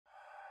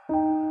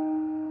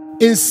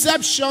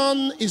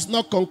Inception is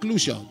not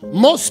conclusion.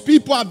 Most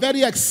people are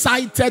very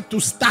excited to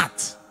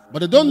start, but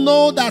they don't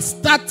know that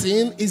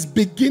starting is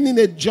beginning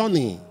a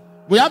journey.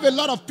 We have a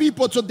lot of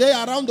people today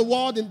around the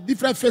world in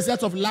different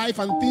phases of life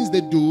and things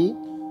they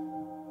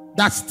do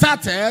that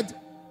started,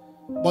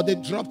 but they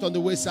dropped on the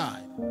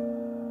wayside.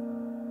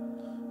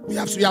 We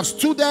have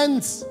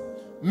students,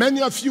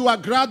 many of you are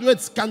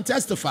graduates, can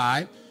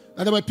testify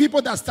that there were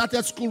people that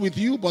started school with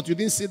you, but you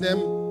didn't see them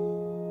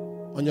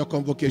on your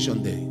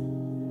convocation day.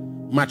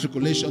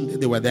 Matriculation day,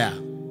 they were there.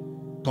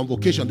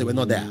 Convocation, they were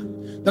not there.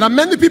 There are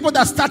many people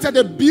that started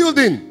a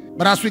building,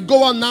 but as we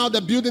go on now, the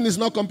building is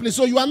not complete.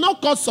 So you are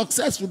not called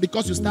successful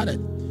because you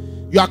started.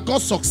 You are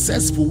called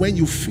successful when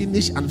you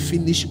finish and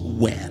finish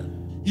well.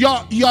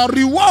 Your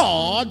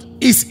reward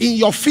is in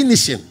your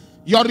finishing.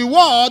 Your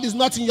reward is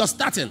not in your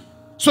starting.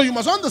 So you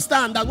must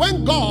understand that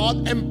when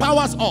God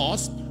empowers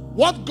us,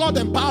 what God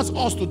empowers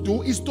us to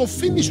do is to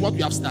finish what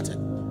we have started.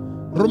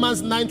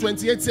 Romans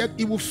 9:28 said,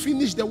 he will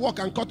finish the work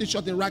and cut it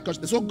short in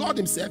righteousness. So God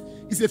himself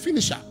is a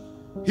finisher.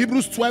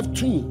 Hebrews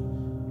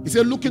 12:2, he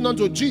said, looking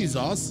unto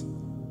Jesus,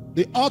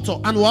 the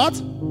author, and what?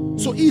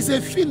 So he's a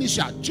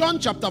finisher. John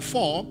chapter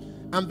 4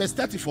 and verse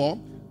 34,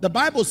 the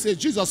Bible says,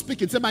 Jesus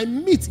speaking, said, my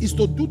meat is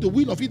to do the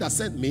will of he that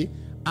sent me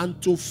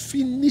and to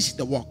finish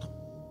the work.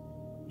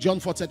 John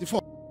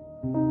 4:34.